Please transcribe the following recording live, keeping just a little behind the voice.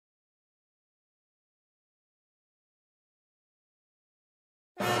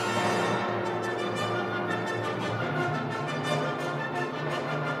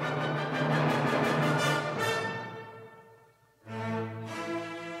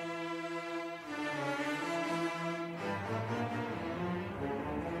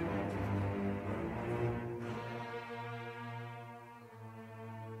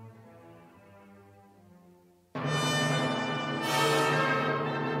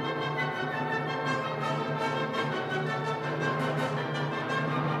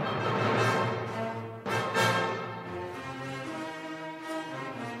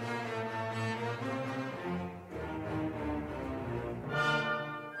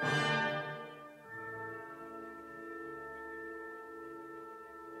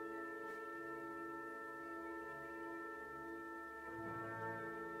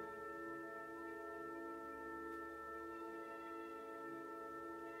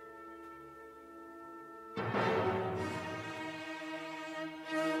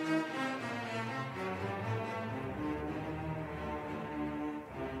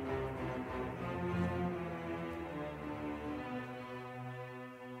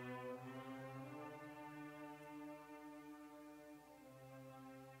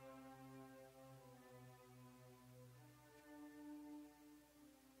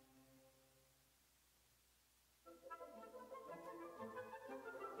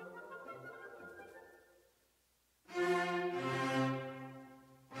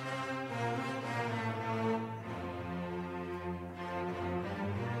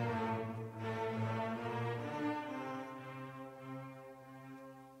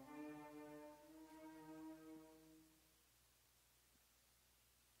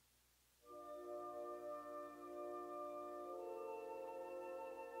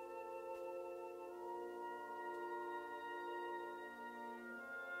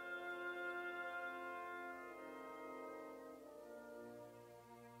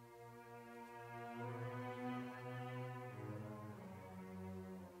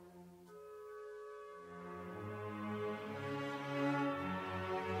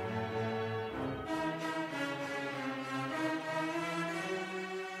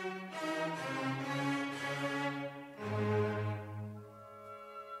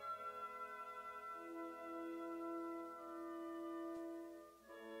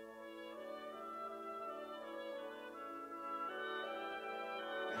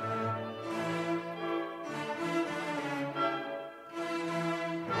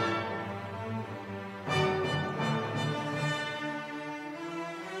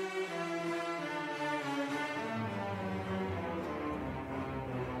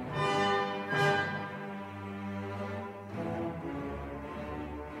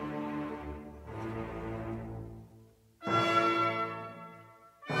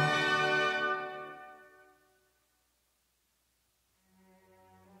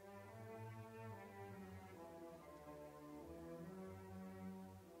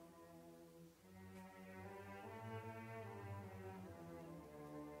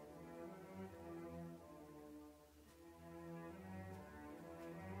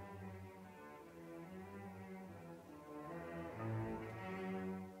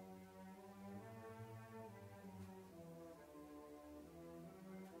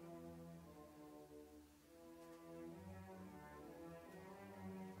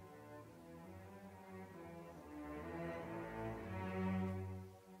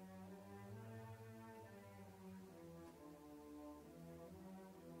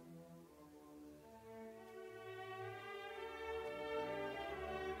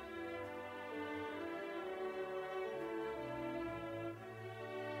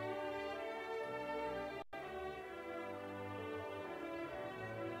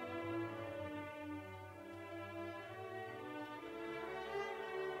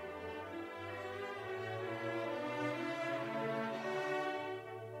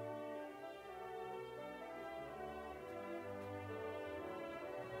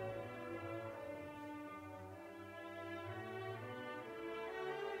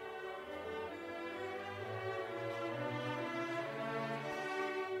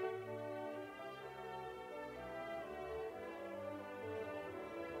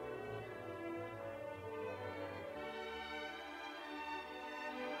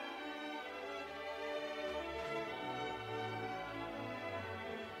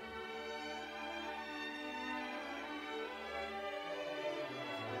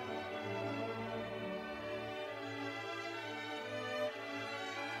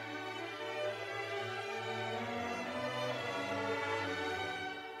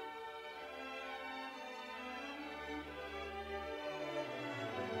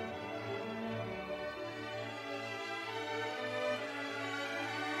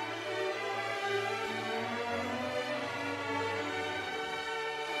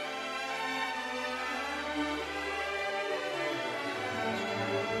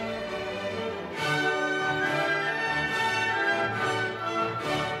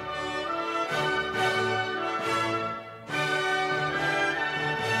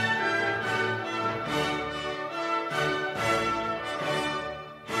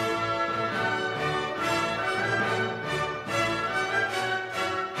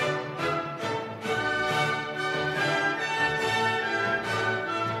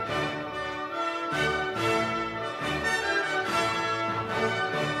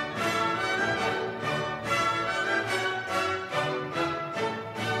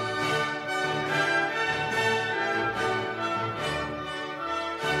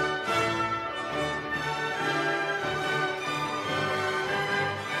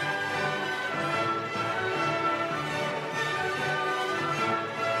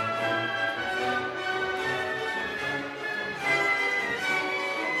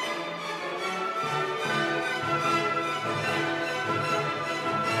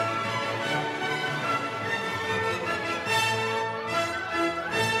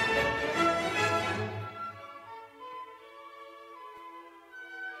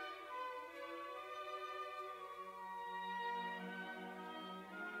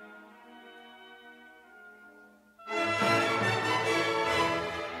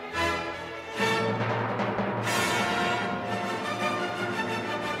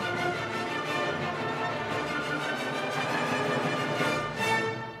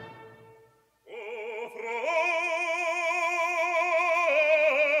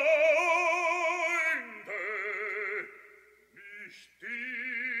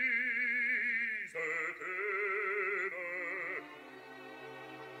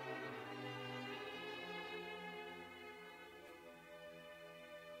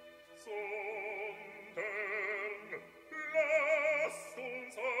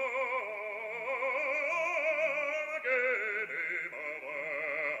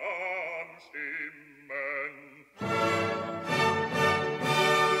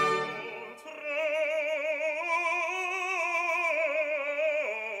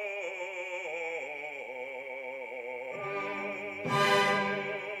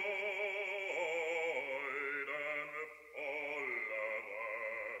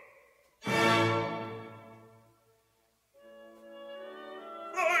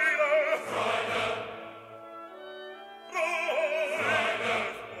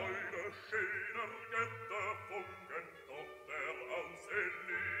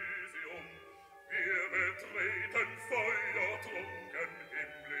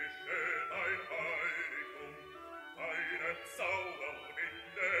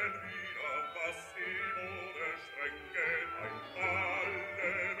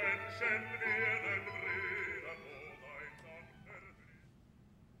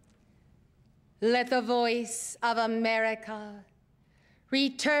Let the voice of America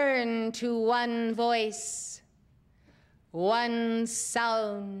return to one voice, one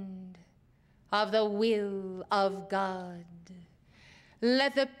sound of the will of God.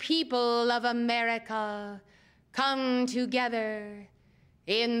 Let the people of America come together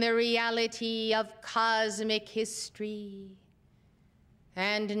in the reality of cosmic history,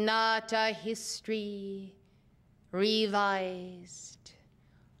 and not a history revised.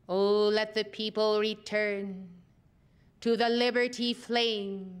 Oh, let the people return to the liberty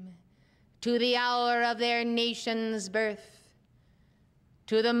flame, to the hour of their nation's birth,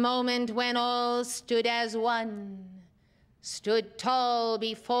 to the moment when all stood as one, stood tall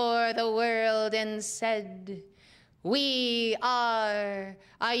before the world and said, "We are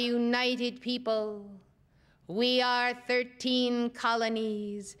a united people. We are 13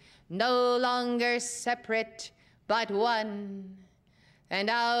 colonies, no longer separate, but one. And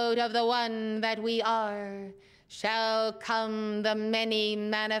out of the one that we are shall come the many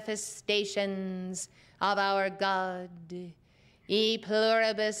manifestations of our God. E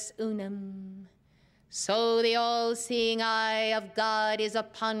pluribus unum." So the all-seeing eye of God is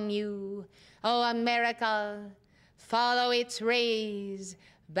upon you, O America. Follow its rays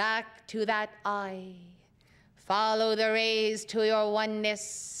back to that eye. Follow the rays to your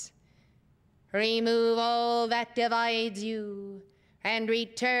oneness. Remove all that divides you and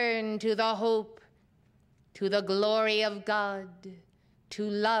return to the hope, to the glory of God, to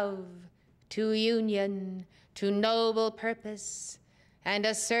love, to union, to noble purpose, and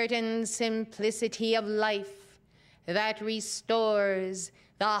a certain simplicity of life that restores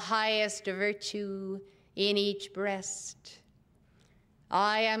the highest virtue in each breast.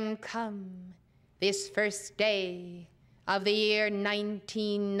 I am come this first day of the year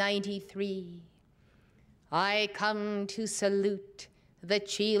 1993. I come to salute the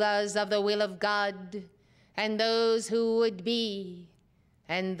Chilas of the will of God, and those who would be,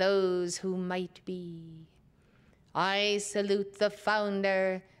 and those who might be. I salute the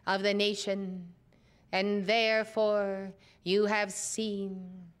founder of the nation, and therefore you have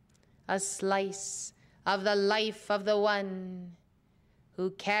seen a slice of the life of the one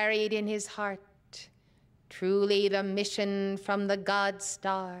who carried in his heart truly the mission from the God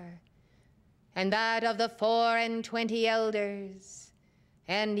star, and that of the 24 elders,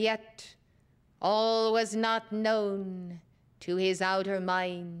 and yet all was not known to his outer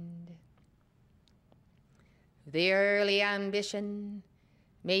mind. The early ambition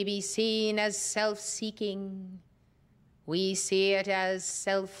may be seen as self-seeking. We see it as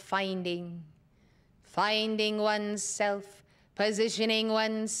self-finding, finding oneself, positioning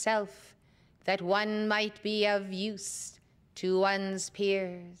oneself, that one might be of use to one's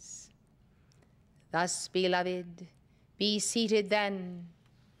peers. Thus, beloved, be seated then.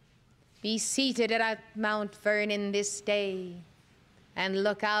 Be seated at Mount Vernon this day, and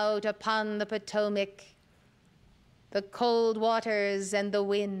look out upon the Potomac, the cold waters and the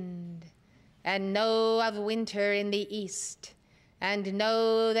wind, and know of winter in the east, and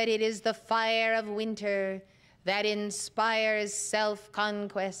know that it is the fire of winter that inspires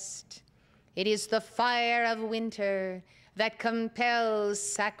self-conquest. It is the fire of winter that compels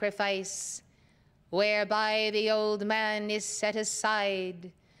sacrifice, whereby the old man is set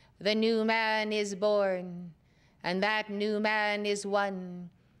aside, the new man is born, and that new man is one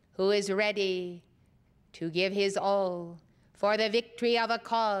who is ready to give his all for the victory of a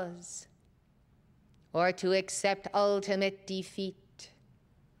cause, or to accept ultimate defeat.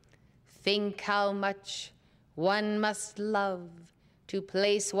 Think how much one must love to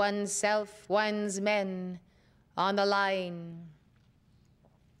place oneself, one's men, on the line.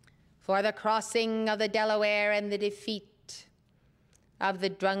 for the crossing of the Delaware and the defeat of the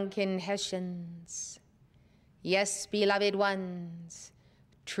drunken Hessians. Yes, beloved ones,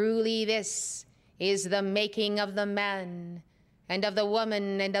 truly this is the making of the man, and of the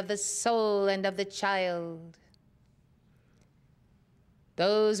woman, and of the soul, and of the child.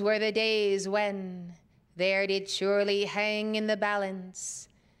 Those were the days when there did surely hang in the balance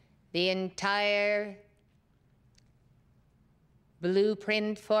the entire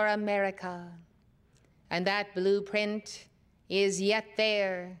blueprint for America. And that blueprint is yet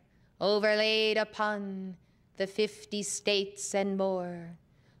there, overlaid upon the 50 states and more,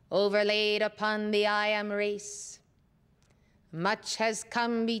 overlaid upon the I Am race. Much has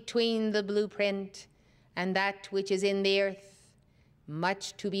come between the blueprint and that which is in the earth,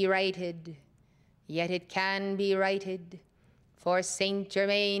 much to be righted, yet it can be righted, for Saint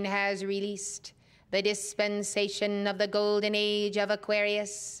Germain has released the dispensation of the golden age of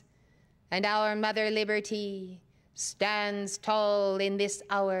Aquarius, and our Mother Liberty stands tall in this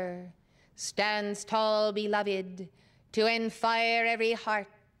hour, stands tall, beloved, to enfire every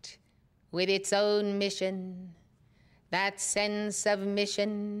heart with its own mission. That sense of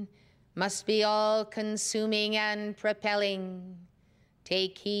mission must be all-consuming and propelling.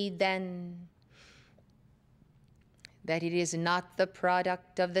 Take heed, then, that it is not the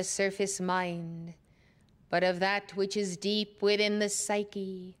product of the surface mind, but of that which is deep within the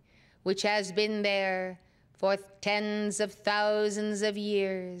psyche, which has been there for tens of thousands of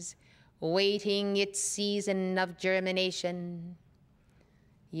years, waiting its season of germination.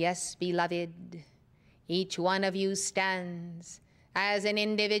 Yes, beloved, each one of you stands as an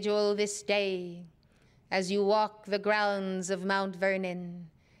individual this day, as you walk the grounds of Mount Vernon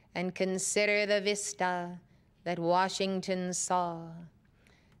and consider the vista that Washington saw.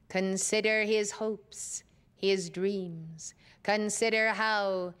 Consider his hopes, his dreams. Consider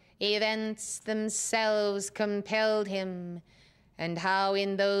how events themselves compelled him, and how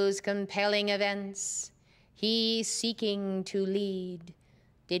in those compelling events he, seeking to lead,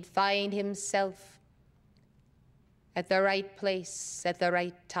 did find himself at the right place at the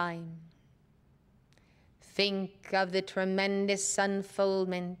right time. Think of the tremendous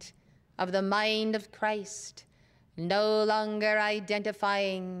unfoldment of the mind of Christ, no longer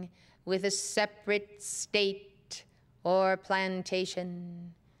identifying with a separate state or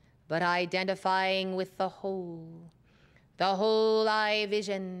plantation, but identifying with the whole eye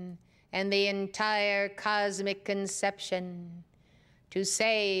vision, and the entire cosmic conception. To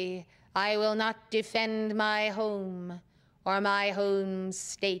say, I will not defend my home or my home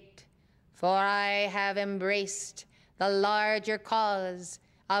state, for I have embraced the larger cause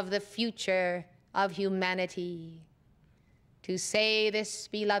of the future of humanity. To say this,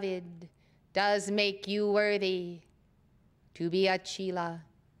 beloved, does make you worthy to be a chela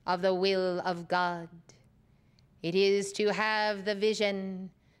of the will of God. It is to have the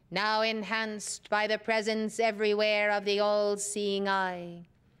vision, now enhanced by the presence everywhere of the all-seeing eye,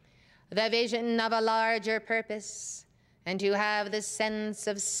 the vision of a larger purpose, and to have the sense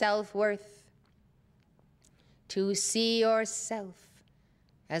of self-worth, to see yourself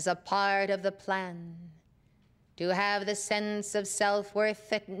as a part of the plan, to have the sense of self-worth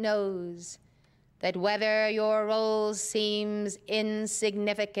that knows that whether your role seems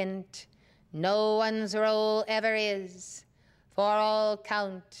insignificant, no one's role ever is, for all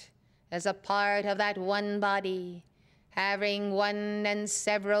count as a part of that one body, having one and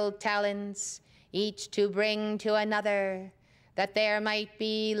several talents, each to bring to another, that there might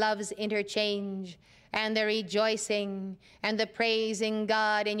be love's interchange, and the rejoicing and the praising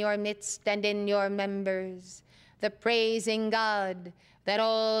God in your midst and in your members, the praising God that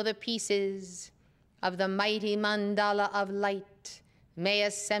all the pieces of the mighty mandala of light may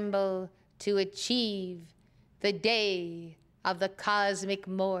assemble to achieve the day of the cosmic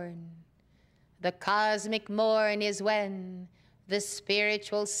morn. The cosmic morn is when the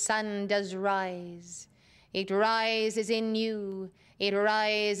spiritual sun does rise. It rises in you, it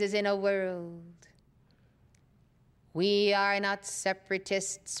rises in a world. We are not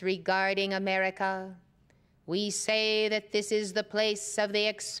separatists regarding America. We say that this is the place of the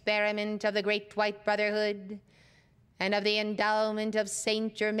experiment of the Great White Brotherhood and of the endowment of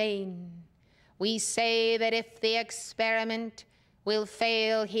Saint Germain. We say that if the experiment will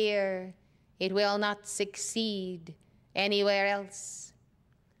fail here, it will not succeed anywhere else.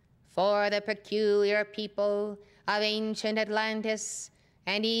 For the peculiar people of ancient Atlantis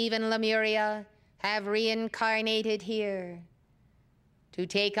and even Lemuria have reincarnated here to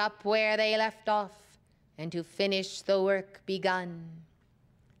take up where they left off and to finish the work begun.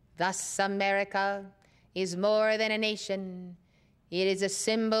 Thus America is more than a nation. It is a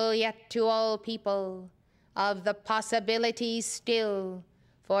symbol yet to all people of the possibility still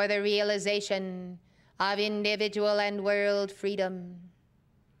for the realization of individual and world freedom.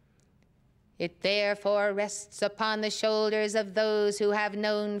 It therefore rests upon the shoulders of those who have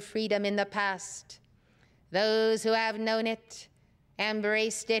known freedom in the past, those who have known it,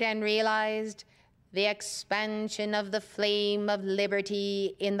 embraced it, and realized the expansion of the flame of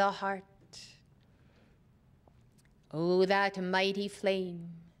liberty in the heart. Oh, that mighty flame!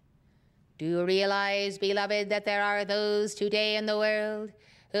 Do you realize, beloved, that there are those today in the world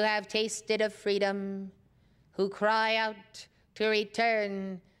who have tasted of freedom, who cry out to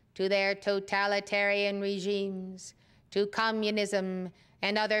return to their totalitarian regimes, to communism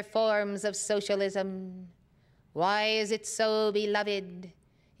and other forms of socialism? Why is it so, beloved?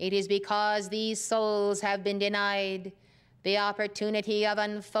 It is because these souls have been denied the opportunity of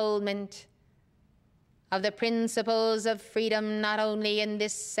unfoldment of the principles of freedom, not only in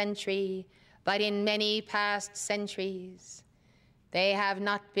this century, but in many past centuries. They have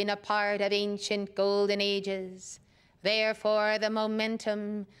not been a part of ancient golden ages. Therefore, the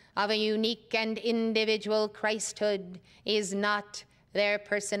momentum of a unique and individual Christhood is not their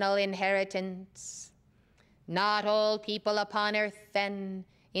personal inheritance. Not all people upon earth, then,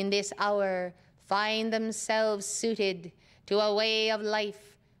 in this hour, find themselves suited to a way of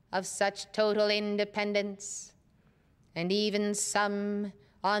life of such total independence, and even some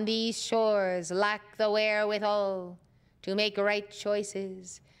on these shores lack the wherewithal to make right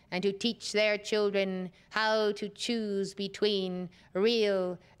choices and to teach their children how to choose between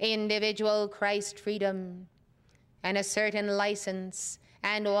real individual Christ freedom and a certain license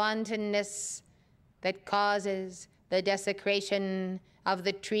and wantonness that causes the desecration of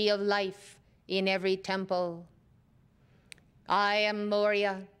the tree of life in every temple. I am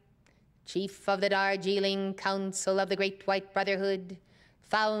Morya, chief of the Darjeeling Council of the Great White Brotherhood,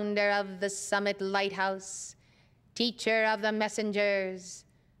 founder of the Summit Lighthouse, teacher of the messengers,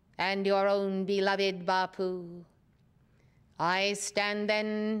 and your own beloved Bapu. I stand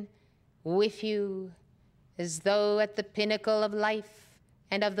then with you as though at the pinnacle of life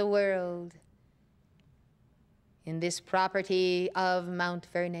and of the world in this property of Mount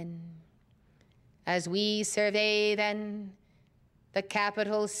Vernon. As we survey then the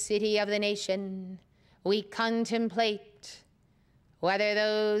capital city of the nation, we contemplate whether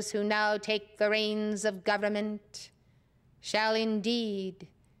those who now take the reins of government shall indeed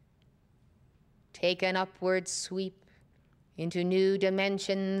take an upward sweep into new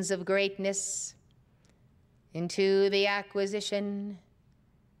dimensions of greatness, into the acquisition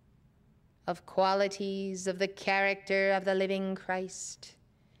of qualities of the character of the living Christ.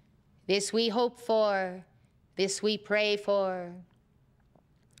 This we hope for, this we pray for.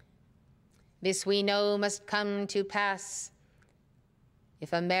 This we know must come to pass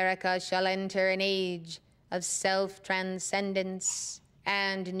if America shall enter an age of self-transcendence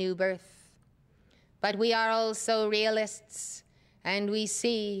and new birth. But we are also realists, and we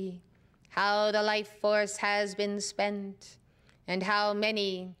see how the life force has been spent and how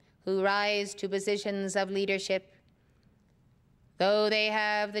many who rise to positions of leadership, though they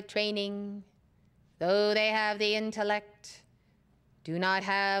have the training, though they have the intellect, do not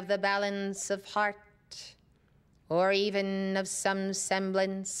have the balance of heart or even of some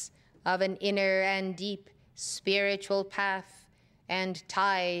semblance of an inner and deep spiritual path and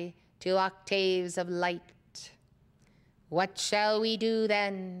tie to octaves of light. What shall we do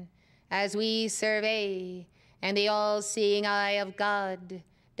then as we survey and the all-seeing eye of God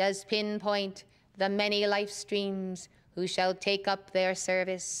does pinpoint the many life streams who shall take up their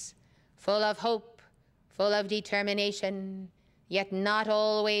service, full of hope, full of determination, yet not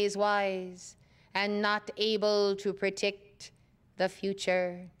always wise, and not able to predict the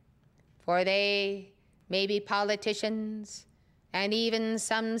future. For they may be politicians, and even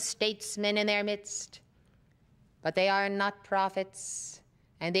some statesmen in their midst, but they are not prophets,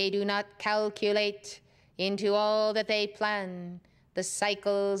 and they do not calculate into all that they plan the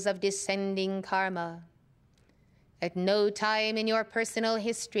cycles of descending karma. At no time in your personal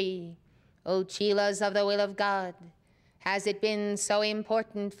history, O Chelas of the will of God, has it been so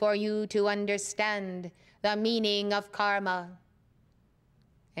important for you to understand the meaning of karma.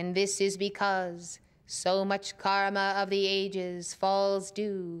 And this is because so much karma of the ages falls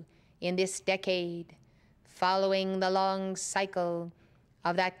due in this decade, following the long cycle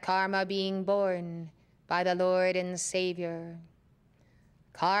of that karma being borne by the Lord and Savior.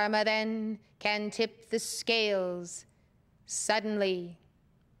 Karma then can tip the scales suddenly.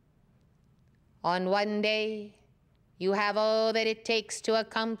 On one day, you have all that it takes to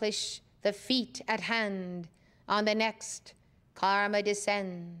accomplish the feat at hand. On the next, karma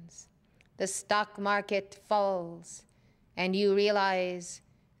descends, the stock market falls, and you realize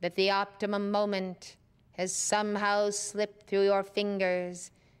that the optimum moment has somehow slipped through your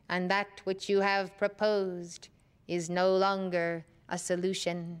fingers, and that which you have proposed is no longer a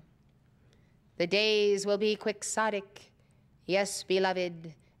solution. The days will be quixotic, yes,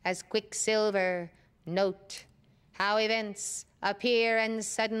 beloved, as quicksilver. Note how events appear and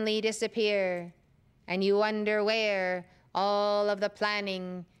suddenly disappear, and you wonder where all of the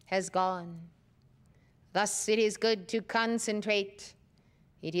planning has gone. Thus it is good to concentrate.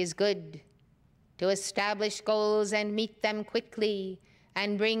 It is good to establish goals and meet them quickly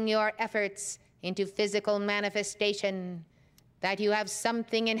and bring your efforts into physical manifestation, that you have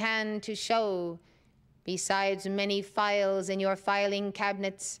something in hand to show besides many files in your filing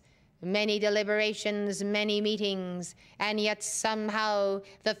cabinets, many deliberations, many meetings, and yet somehow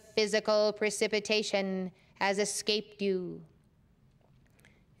the physical precipitation has escaped you.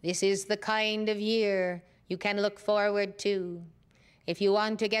 This is the kind of year you can look forward to. If you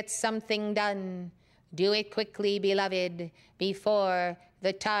want to get something done, do it quickly, beloved, before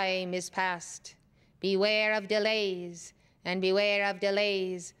the time is past. Beware of delays, and beware of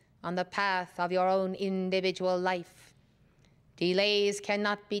delays on the path of your own individual life. Delays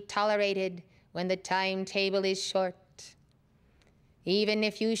cannot be tolerated when the timetable is short. Even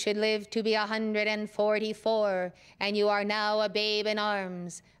if you should live to be 144 and you are now a babe in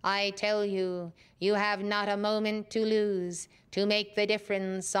arms, I tell you, you have not a moment to lose to make the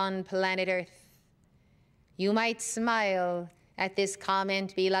difference on planet Earth. You might smile at this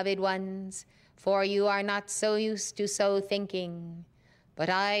comment, beloved ones, for you are not so used to so thinking. But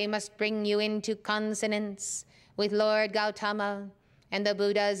I must bring you into consonance with Lord Gautama and the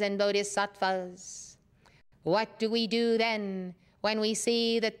Buddhas and Bodhisattvas. What do we do then when we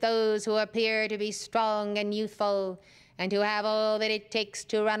see that those who appear to be strong and youthful and who have all that it takes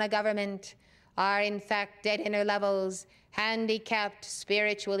to run a government are in fact at inner levels, handicapped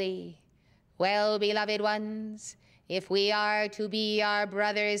spiritually? Well, beloved ones, if we are to be our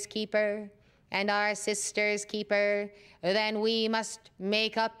brother's keeper and our sister's keeper, then we must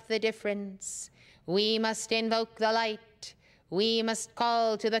make up the difference. We must invoke the light. We must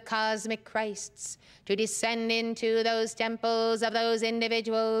call to the cosmic Christs to descend into those temples of those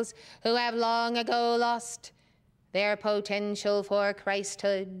individuals who have long ago lost their potential for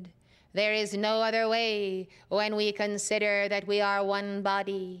Christhood. There is no other way when we consider that we are one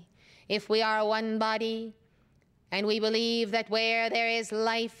body. If we are one body, and we believe that where there is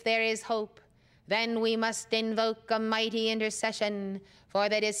life, there is hope, then we must invoke a mighty intercession for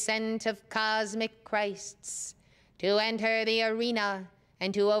the descent of cosmic Christs to enter the arena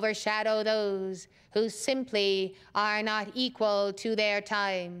and to overshadow those who simply are not equal to their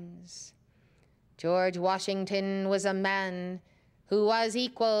times. George Washington was a man who was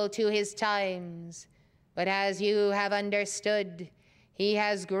equal to his times, but as you have understood, he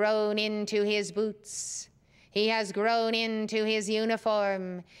has grown into his boots. He has grown into his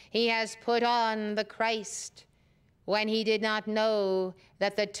uniform. He has put on the Christ when he did not know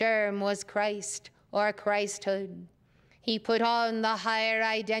that the term was Christ or Christhood. He put on the higher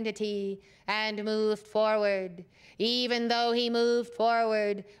identity and moved forward, even though he moved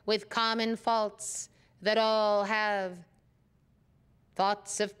forward with common faults that all have.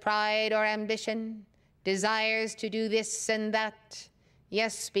 Thoughts of pride or ambition, desires to do this and that.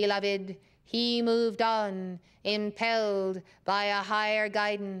 Yes, beloved, he moved on, impelled by a higher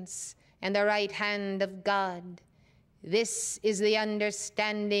guidance and the right hand of God. This is the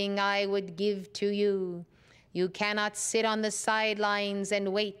understanding I would give to you. You cannot sit on the sidelines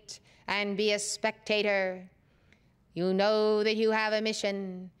and wait and be a spectator. You know that you have a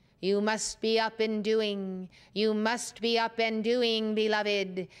mission. You must be up and doing. You must be up and doing,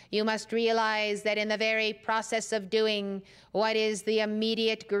 beloved. You must realize that in the very process of doing what is the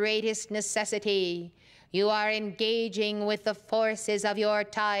immediate greatest necessity, you are engaging with the forces of your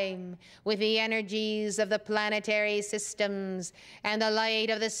time, with the energies of the planetary systems and the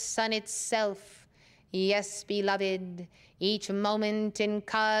light of the sun itself. Yes, beloved, each moment in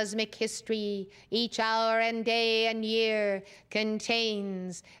cosmic history, each hour and day and year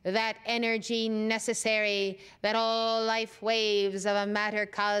contains that energy necessary that all life waves of a matter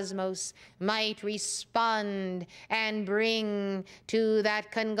cosmos might respond and bring to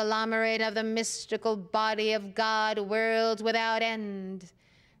that conglomerate of the mystical body of God, worlds without end,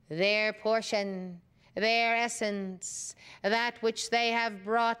 their portion, their essence, that which they have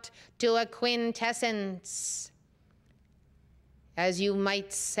brought to a quintessence, as you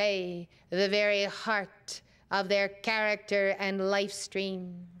might say, the very heart of their character and life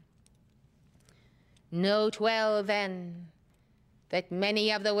stream. Note well, then, that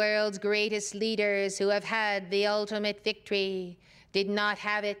many of the world's greatest leaders who have had the ultimate victory did not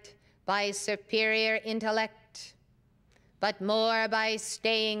have it by superior intellect, but more by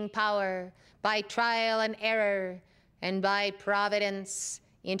staying power, by trial and error, and by providence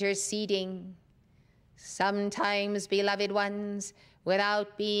interceding. Sometimes, beloved ones,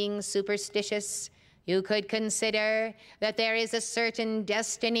 without being superstitious, you could consider that there is a certain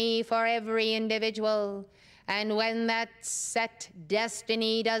destiny for every individual, and when that set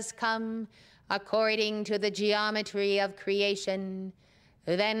destiny does come, according to the geometry of creation,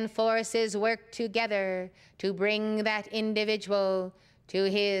 then forces work together to bring that individual to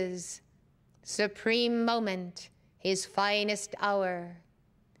his supreme moment, his finest hour.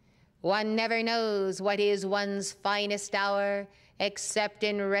 One never knows what is one's finest hour except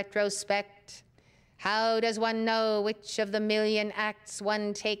in retrospect. How does one know which of the million acts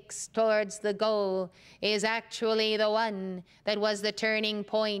one takes towards the goal is actually the one that was the turning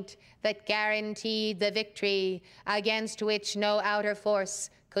point that guaranteed the victory against which no outer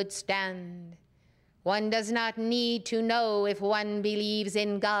force could stand? One does not need to know if one believes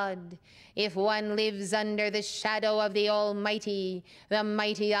in God, if one lives under the shadow of the Almighty, the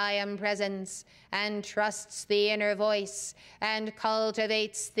mighty I Am Presence, and trusts the inner voice, and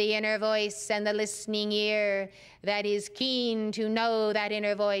cultivates the inner voice and the listening ear that is keen to know that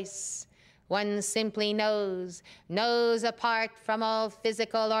inner voice. One simply knows apart from all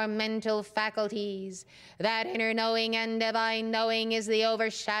physical or mental faculties. That inner knowing and divine knowing is the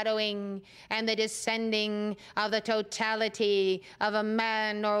overshadowing and the descending of the totality of a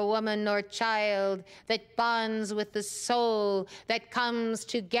man or woman or child that bonds with the soul, that comes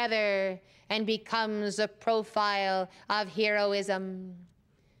together and becomes a profile of heroism.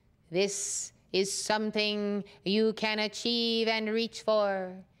 This is something you can achieve and reach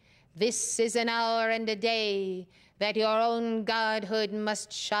for. This is an hour and a day that your own godhood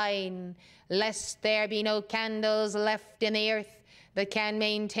must shine, lest there be no candles left in the earth that can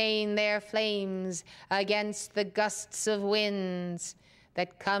maintain their flames against the gusts of winds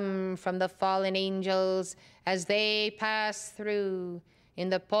that come from the fallen angels as they pass through in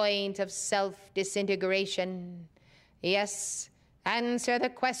the point of self-disintegration. Yes, answer the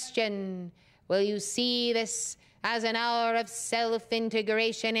question, will you see this as an hour of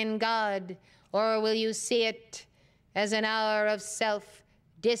self-integration in God, or will you see it as an hour of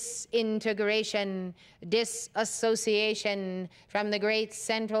self-disintegration, disassociation from the great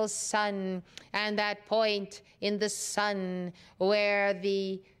central sun, and that point in the sun where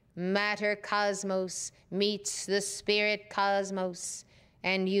the matter cosmos meets the spirit cosmos,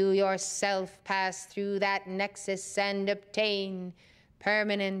 and you yourself pass through that nexus and obtain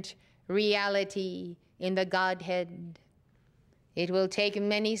permanent reality in the Godhead? It will take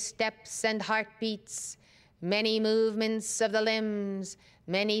many steps and heartbeats, many movements of the limbs,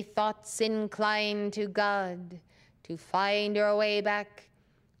 many thoughts inclined to God, to find your way back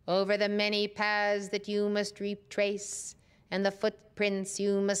over the many paths that you must retrace and the footprints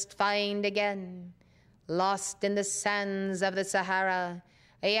you must find again, lost in the sands of the Sahara,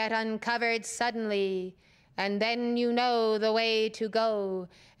 yet uncovered suddenly. And then you know the way to go,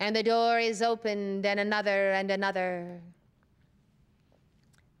 and the door is opened, and another and another.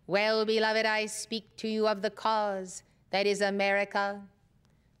 Well, beloved, I speak to you of the cause that is America,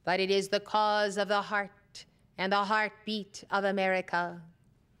 but it is the cause of the heart and the heartbeat of America.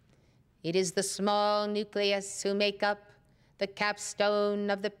 It is the small nucleus who make up the capstone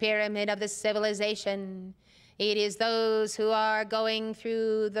of the pyramid of the civilization. It is those who are going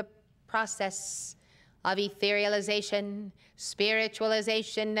through the process of etherealization,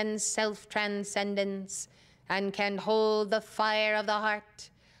 spiritualization, and self-transcendence, and can hold the fire of the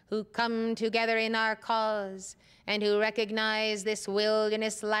heart, who come together in our cause, and who recognize this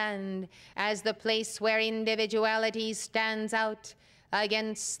wilderness land as the place where individuality stands out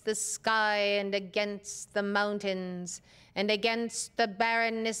against the sky and against the mountains and against the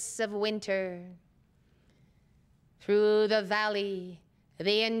barrenness of winter. Through the valley,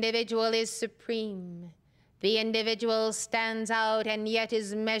 the individual is supreme. The individual stands out and yet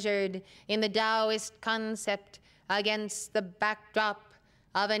is measured in the Taoist concept against the backdrop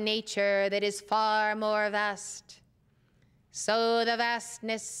of a nature that is far more vast. So the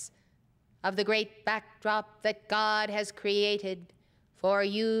vastness of the great backdrop that God has created for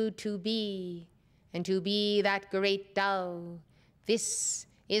you to be, and to be that great Tao, this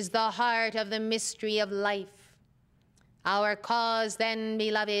is the heart of the mystery of life. Our cause, then,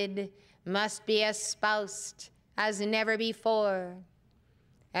 beloved, must be espoused as never before,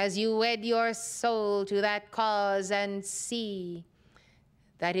 as you wed your soul to that cause and see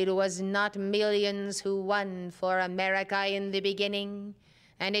that it was not millions who won for America in the beginning,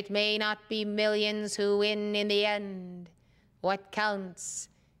 and it may not be millions who win in the end. What counts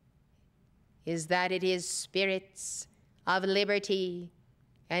is that it is spirits of liberty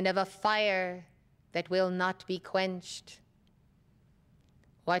and of a fire that will not be quenched.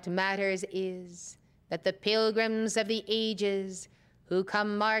 What matters is that the pilgrims of the ages who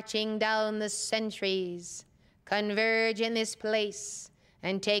come marching down the centuries converge in this place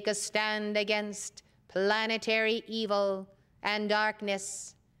and take a stand against planetary evil and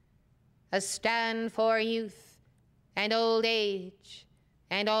darkness, a stand for youth and old age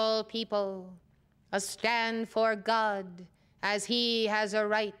and all people, a stand for God as He has a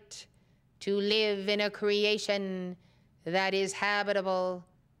right to live in a creation that is habitable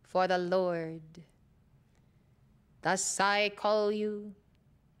for the Lord. Thus I call you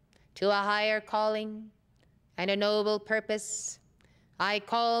to a higher calling and a noble purpose. I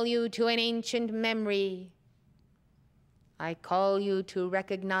call you to an ancient memory. I call you to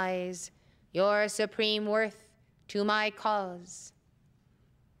recognize your supreme worth to my cause.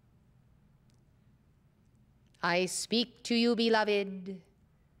 I speak to you, beloved,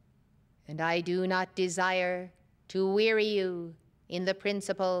 and I do not desire to weary you in the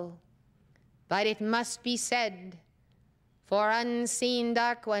principle, but it must be said, for unseen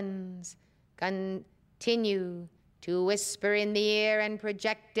dark ones continue to whisper in the ear and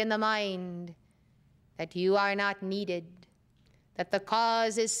project in the mind that you are not needed, that the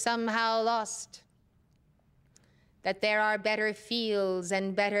cause is somehow lost, that there are better fields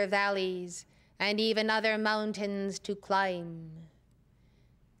and better valleys and even other mountains to climb.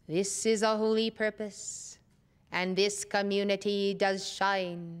 This is a holy purpose, and this community does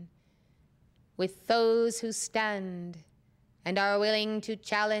shine with those who stand and are willing to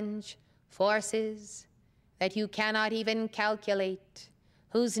challenge forces that you cannot even calculate,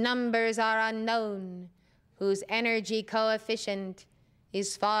 whose numbers are unknown, whose energy coefficient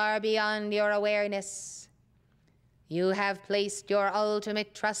is far beyond your awareness. You have placed your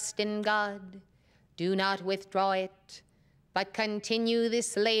ultimate trust in God. Do not withdraw it, but continue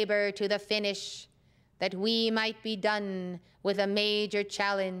this labor to the finish, that we might be done with a major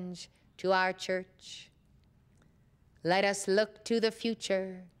challenge to our church. Let us look to the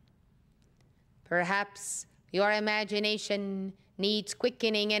future. Perhaps your imagination needs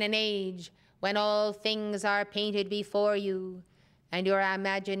quickening in an age when all things are painted before you and your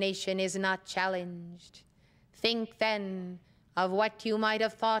imagination is not challenged. Think then of what you might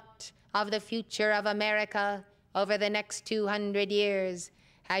have thought of the future of America over the next 200 years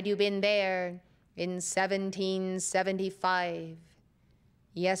had you been there in 1775.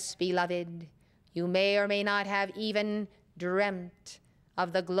 Yes, beloved, you may or may not have even dreamt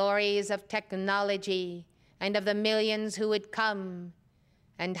of the glories of technology and of the millions who would come,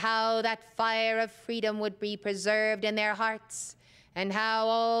 and how that fire of freedom would be preserved in their hearts, and how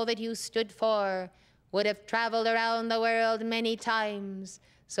all that you stood for would have traveled around the world many times,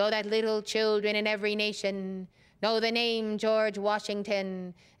 so that little children in every nation know the name George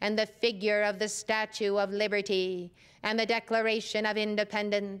Washington and the figure of the Statue of Liberty and the Declaration of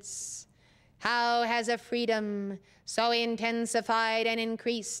Independence. How has a freedom so intensified and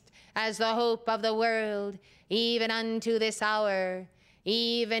increased as the hope of the world, even unto this hour,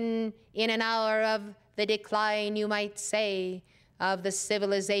 even in an hour of the decline, you might say, of the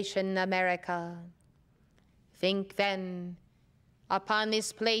civilization America. Think then, upon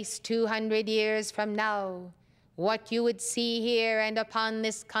this place 200 years from now, what you would see here and upon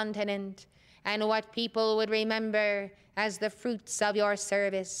this continent, and what people would remember as the fruits of your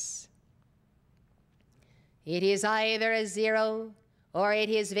service. It is either a zero or it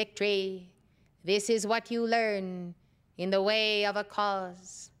is victory. This is what you learn in the way of a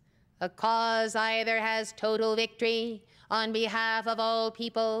cause. A cause either has total victory on behalf of all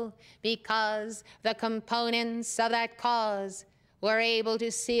people because the components of that cause were able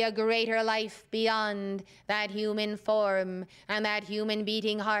to see a greater life beyond that human form and that human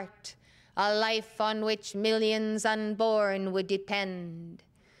beating heart, a life on which millions unborn would depend.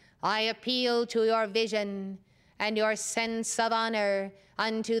 I appeal to your vision and your sense of honor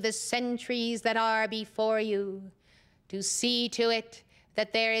unto the centuries that are before you, to see to it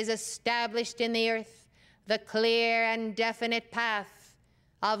that there is established in the earth the clear and definite path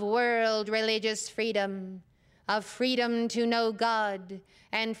of world religious freedom, of freedom to know God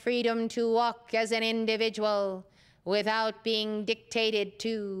and freedom to walk as an individual without being dictated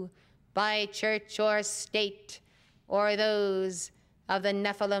to by church or state or those of the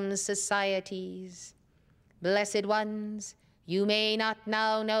Nephilim societies. Blessed ones, you may not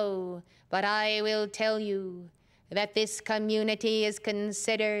now know, but I will tell you that this community is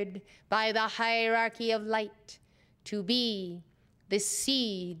considered by the hierarchy of light to be the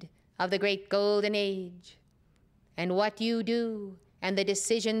seed of the great golden age. And what you do and the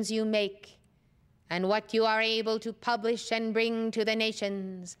decisions you make and what you are able to publish and bring to the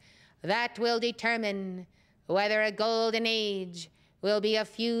nations, that will determine whether a golden age will be a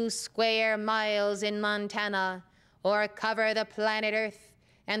few square miles in Montana or cover the planet Earth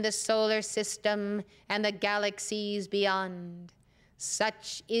and the solar system and the galaxies beyond.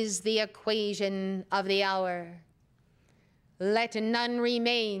 Such is the equation of the hour. Let none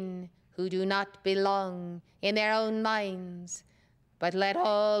remain who do not belong in their own minds, but let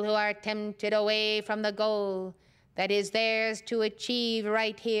all who are tempted away from the goal that is theirs to achieve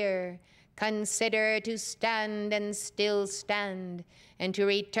right here consider to stand and still stand, and to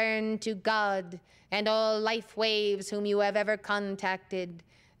return to God and all life waves whom you have ever contacted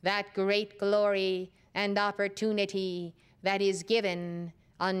that great glory and opportunity that is given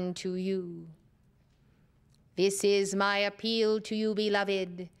unto you. This is my appeal to you,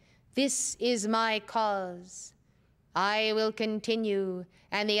 beloved. This is my cause. I will continue,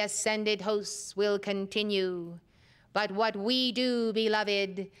 and the ascended hosts will continue. But what we do,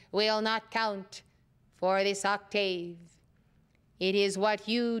 beloved, will not count for this octave. It is what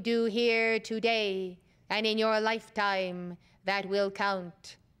you do here today and in your lifetime that will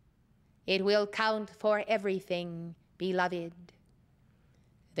count. It will count for everything, beloved.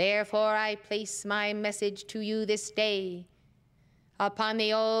 Therefore, I place my message to you this day upon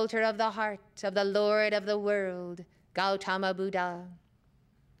the altar of the heart of the Lord of the world, Gautama Buddha.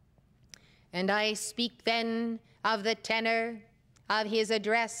 And I speak then of the tenor of his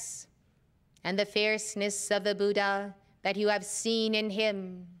address and the fierceness of the Buddha that you have seen in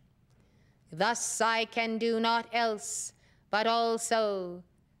him. Thus I can do naught else but also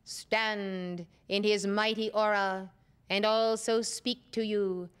stand in his mighty aura and also speak to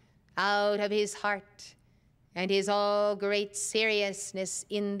you out of his heart and his all great seriousness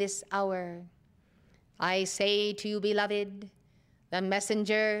in this hour. I say to you, beloved, the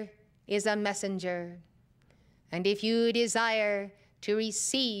messenger is a messenger. And if you desire to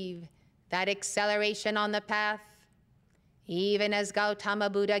receive that acceleration on the path, even as Gautama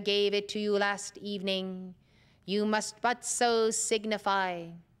Buddha gave it to you last evening, you must but so signify.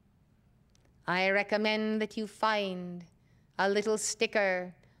 I recommend that you find a little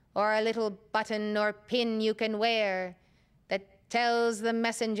sticker or a little button or pin you can wear that tells the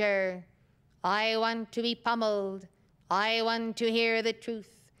messenger, I want to be pummeled, I want to hear the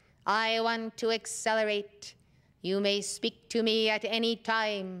truth, I want to accelerate. You may speak to me at any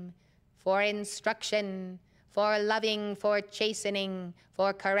time for instruction, for loving, for chastening,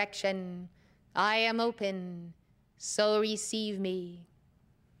 for correction. I am open, so receive me.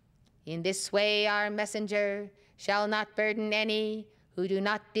 In this way our messenger shall not burden any who do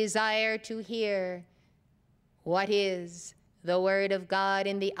not desire to hear what is the word of God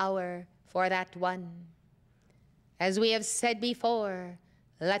in the hour for that one. As we have said before,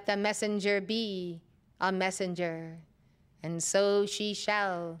 let the messenger be a messenger, and so she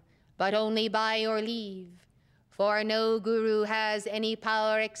shall, but only by your leave, for no guru has any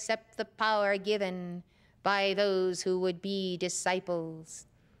power except the power given by those who would be disciples.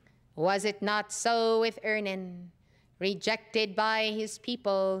 Was it not so with Ernan? Rejected by his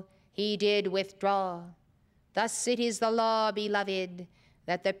people, he did withdraw. Thus it is the law, beloved,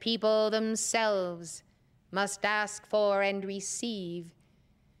 that the people themselves must ask for and receive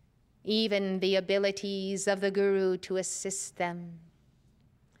even the abilities of the Guru to assist them.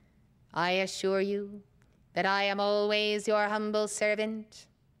 I assure you that I am always your humble servant,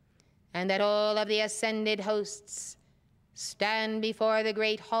 and that all of the ascended hosts stand before the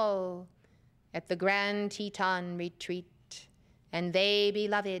great hall at the Grand Teton retreat, and they,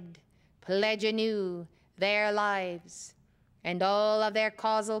 beloved, pledge anew their lives and all of their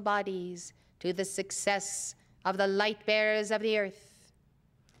causal bodies to the success of the light bearers of the earth.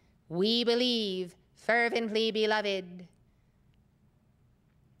 We believe fervently, beloved,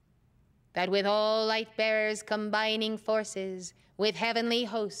 that with all light bearers combining forces with heavenly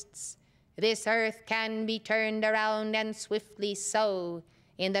hosts, this earth can be turned around, and swiftly so,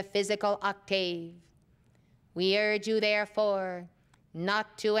 in the physical octave. We urge you, therefore,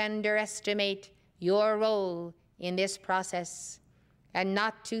 not to underestimate your role in this process, and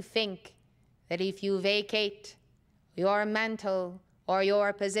not to think that if you vacate your mantle or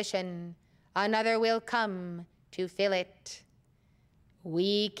your position, another will come to fill it.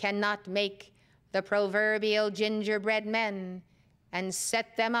 We cannot make the proverbial gingerbread men and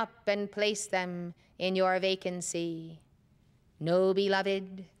set them up and place them in your vacancy. No,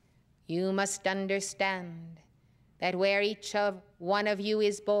 beloved, you must understand that where each of one of you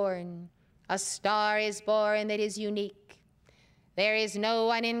is born, a star is born that is unique. There is no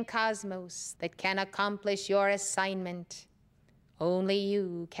one in cosmos that can accomplish your assignment. Only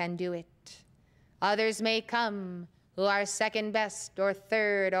you can do it. Others may come who are second best or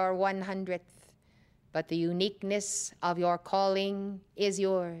third or 100th, but the uniqueness of your calling is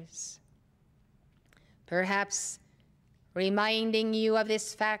yours. Perhaps reminding you of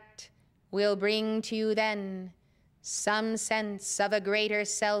this fact will bring to you then some sense of a greater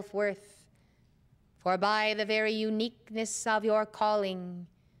self-worth, for by the very uniqueness of your calling,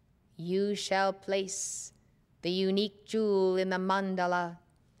 you shall place the unique jewel in the mandala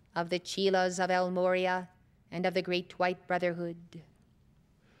of the Chelas of El Morya and of the Great White Brotherhood.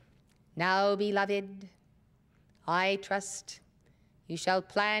 Now, beloved, I trust you shall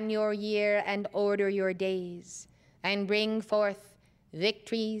plan your year and order your days, and bring forth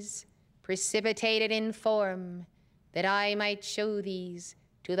victories precipitated in form, that I might show these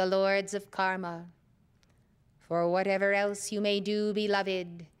to the lords of karma. For whatever else you may do,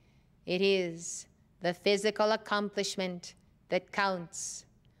 beloved, it is the physical accomplishment that counts.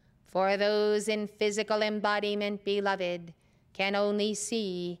 For those in physical embodiment, beloved, can only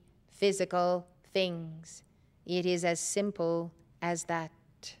see physical things. It is as simple as that.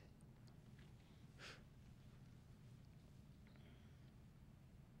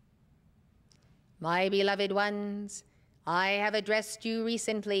 My beloved ones, I have addressed you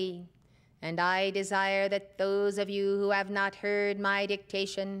recently, and I desire that those of you who have not heard my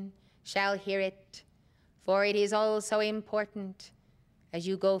dictation shall hear it, for it is also important as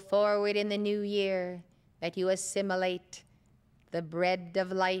you go forward in the new year that you assimilate the bread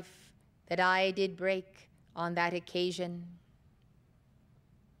of life that I did break on that occasion.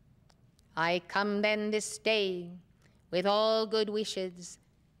 I come then this day with all good wishes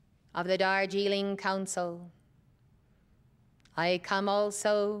of the Darjeeling Council. I come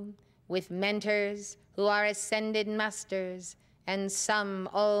also with mentors who are ascended masters, and some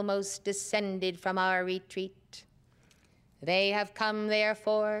almost descended from our retreat. They have come,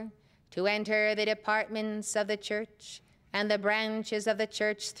 therefore, to enter the departments of the Church and the branches of the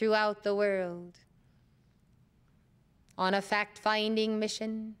Church throughout the world on a fact-finding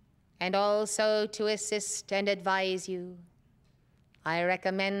mission, and also to assist and advise you. I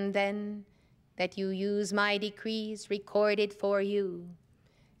recommend, then, that you use my decrees recorded for you,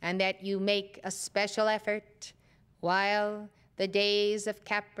 and that you make a special effort while the days of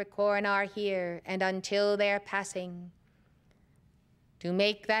Capricorn are here and until their passing, to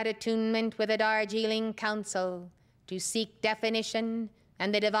make that attunement with the Darjeeling Council, to seek definition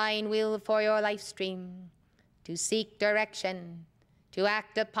and the divine will for your life stream, to seek direction, to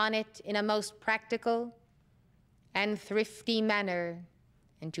act upon it in a most practical and thrifty manner,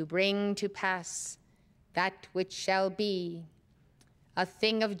 and to bring to pass that which shall be a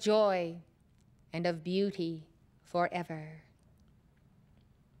thing of joy and of beauty forever.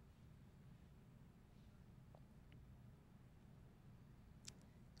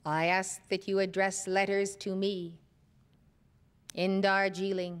 I ask that you address letters to me in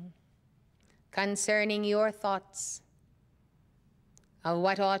Darjeeling concerning your thoughts of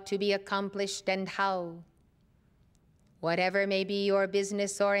what ought to be accomplished and how, whatever may be your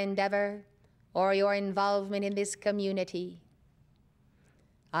business or endeavor or your involvement in this community.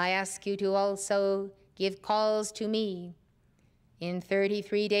 I ask you to also give calls to me in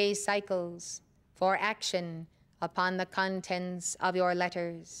 33-day cycles for action upon the contents of your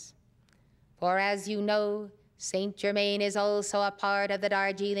letters. For as you know, Saint Germain is also a part of the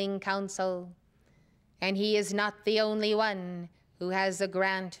Darjeeling Council, and he is not the only one who has a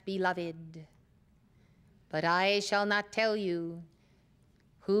grant, beloved. But I shall not tell you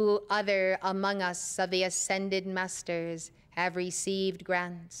who other among us of the ascended masters have received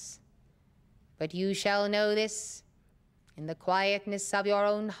grants. But you shall know this in the quietness of your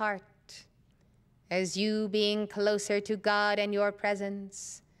own heart, as you, being closer to God and your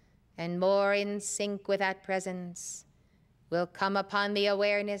presence, and more in sync with that presence, will come upon the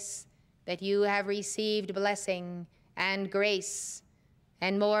awareness that you have received blessing and grace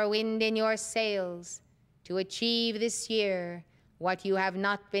and more wind in your sails to achieve this year what you have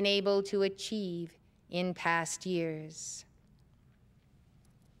not been able to achieve in past years.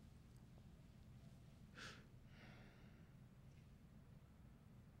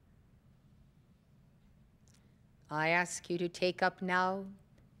 I ask you to take up now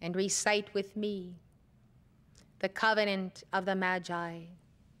and recite with me the covenant of the Magi.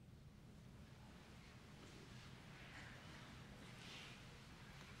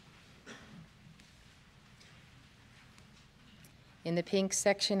 In the pink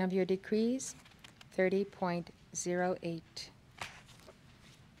section of your decrees, 30.1. 08.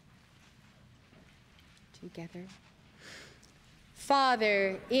 Together.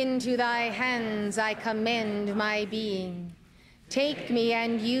 Father, into thy hands I commend my being. Take me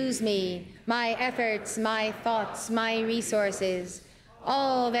and use me, my efforts, my thoughts, my resources,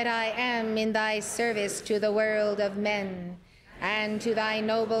 all that I am in thy service to the world of men, and to thy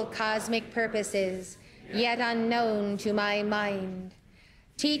noble cosmic purposes, yet unknown to my mind.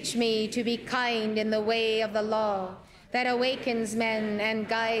 Teach me to be kind in the way of the law that awakens men and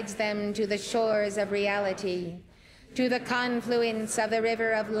guides them to the shores of reality, to the confluence of the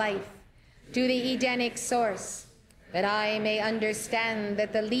river of life, to the Edenic source, that I may understand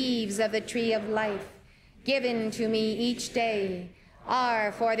that the leaves of the tree of life, given to me each day,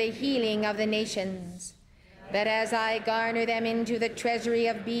 are for the healing of the nations, that as I garner them into the treasury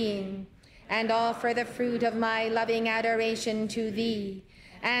of being, and offer the fruit of my loving adoration to thee,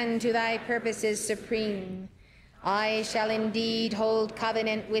 and to thy purposes supreme, I shall indeed hold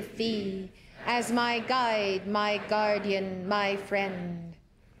covenant with thee, as my guide, my guardian, my friend.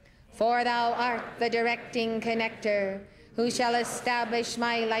 For thou art the directing connector, who shall establish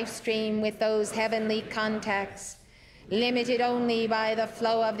my life stream with those heavenly contacts, limited only by the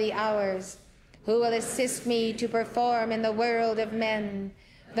flow of the hours, who will assist me to perform in the world of men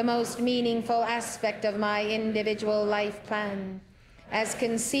the most meaningful aspect of my individual life plan, as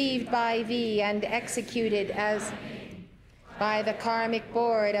conceived by thee and executed as by the karmic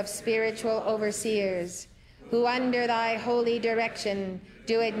board of spiritual overseers, who under thy holy direction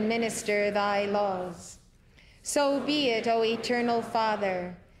do administer thy laws. So be it, O eternal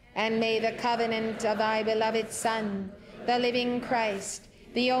Father, and may the covenant of thy beloved Son, the living Christ,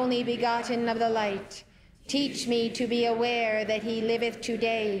 the only begotten of the light, teach me to be aware that he liveth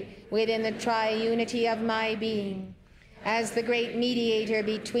today within the triunity of my being, as the great mediator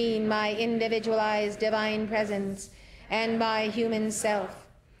between my individualized divine presence and my human self,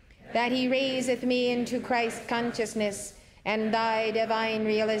 that he raiseth me into Christ consciousness and thy divine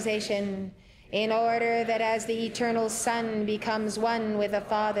realization, in order that as the eternal Son becomes one with the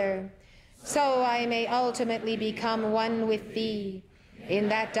Father, so I may ultimately become one with thee, in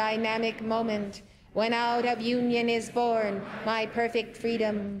that dynamic moment when out of union is born my perfect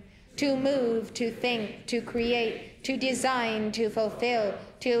freedom, to move, to think, to create, to design, to fulfill,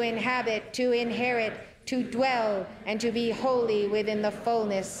 to inhabit, to inherit, to dwell, and to be holy within the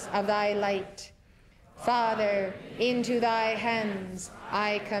fullness of thy light. Father, into thy hands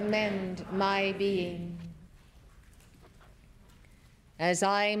I commend my being. As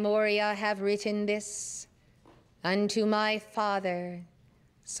I, Morya, have written this unto my Father,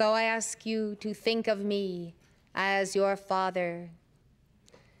 so I ask you to think of me as your Father,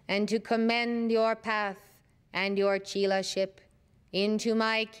 and to commend your path and your chelaship into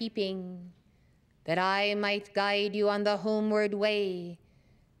my keeping, that I might guide you on the homeward way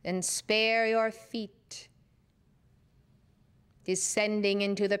and spare your feet descending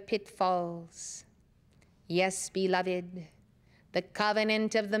into the pitfalls. Yes, beloved, the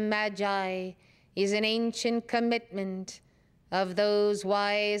covenant of the Magi is an ancient commitment of those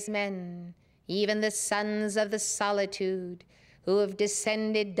wise men, even the sons of the solitude, who have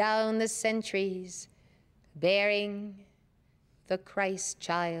descended down the centuries, bearing the Christ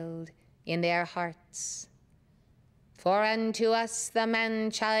child in their hearts. For unto us the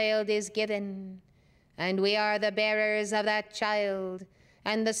man-child is given, and we are the bearers of that child,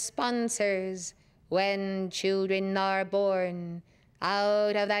 and the sponsors when children are born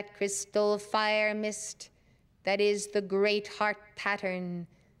out of that crystal fire mist that is the great heart pattern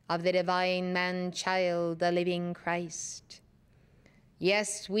of the divine man-child, the living Christ.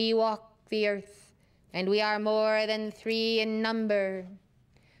 Yes, we walk the earth, and we are more than 3 in number.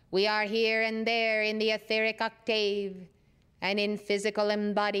 We are here and there in the etheric octave and in physical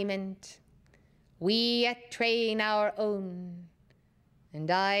embodiment. We yet train our own,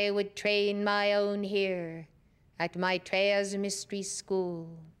 and I would train my own here at Maitreya's Mystery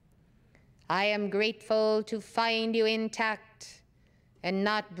School. I am grateful to find you intact and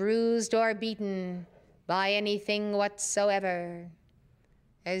not bruised or beaten by anything whatsoever,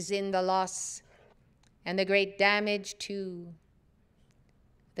 as in the loss and the great damage to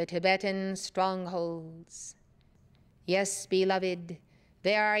the Tibetan strongholds. Yes, beloved,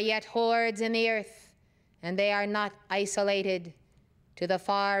 there are yet hordes in the earth, and they are not isolated to the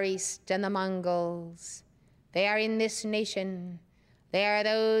Far East and the Mongols. They are in this nation. They are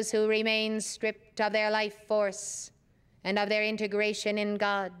those who remain stripped of their life force and of their integration in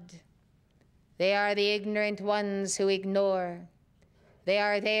God. They are the ignorant ones who ignore. They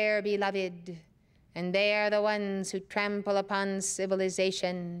are there, beloved, and they are the ones who trample upon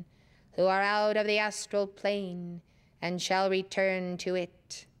civilization, who are out of the astral plane and shall return to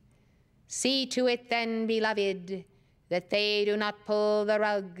it. See to it then, beloved, that they do not pull the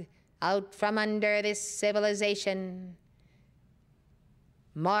rug out from under this civilization.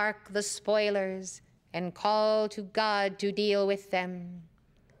 Mark the spoilers and call to God to deal with them.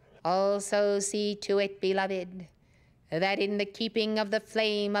 Also see to it, beloved, that in the keeping of the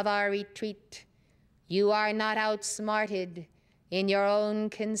flame of our retreat, you are not outsmarted in your own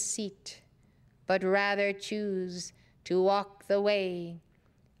conceit, but rather choose to walk the way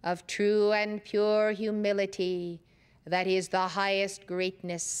of true and pure humility that is the highest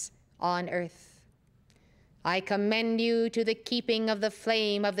greatness on earth. I commend you to the keeping of the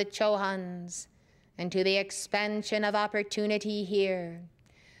flame of the Chohans and to the expansion of opportunity here.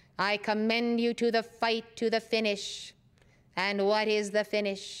 I commend you to the fight to the finish. And what is the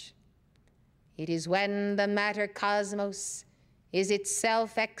finish? It is when the matter cosmos is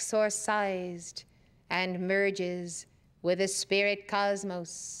itself exorcised and merges with the spirit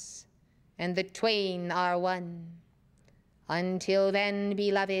cosmos, and the twain are one. Until then,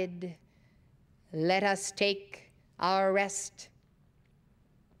 beloved, let us take our rest.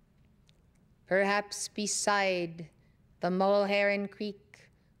 Perhaps beside the Mulherron Creek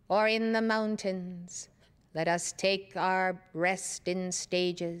or in the mountains, let us take our rest in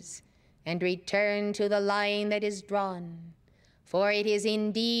stages and return to the line that is drawn, for it is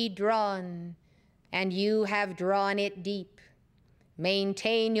indeed drawn, and you have drawn it deep.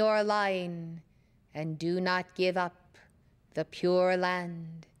 Maintain your line and do not give up the pure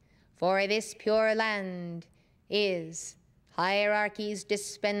land, for this pure land is hierarchy's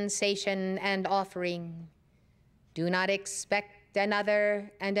dispensation and offering. Do not expect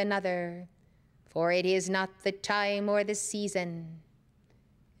another and another, for it is not the time or the season.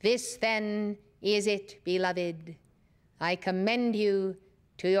 This then is it, beloved. I commend you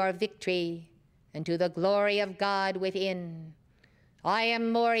to your victory and to the glory of God within. I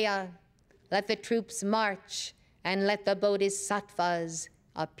am Morya. Let the troops march, and let the bodhisattvas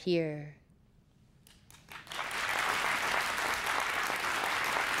appear.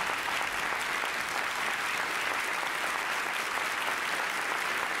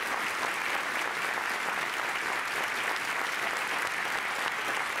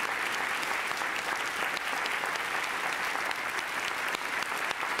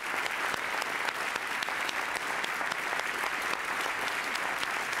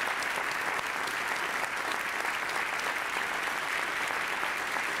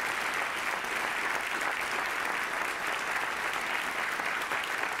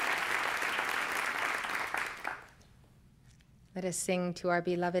 Let us sing to our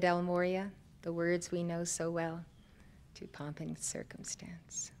beloved El Morya the words we know so well, to pomp and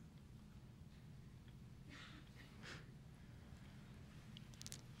circumstance.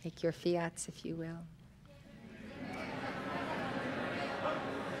 Make your fiats, if you will.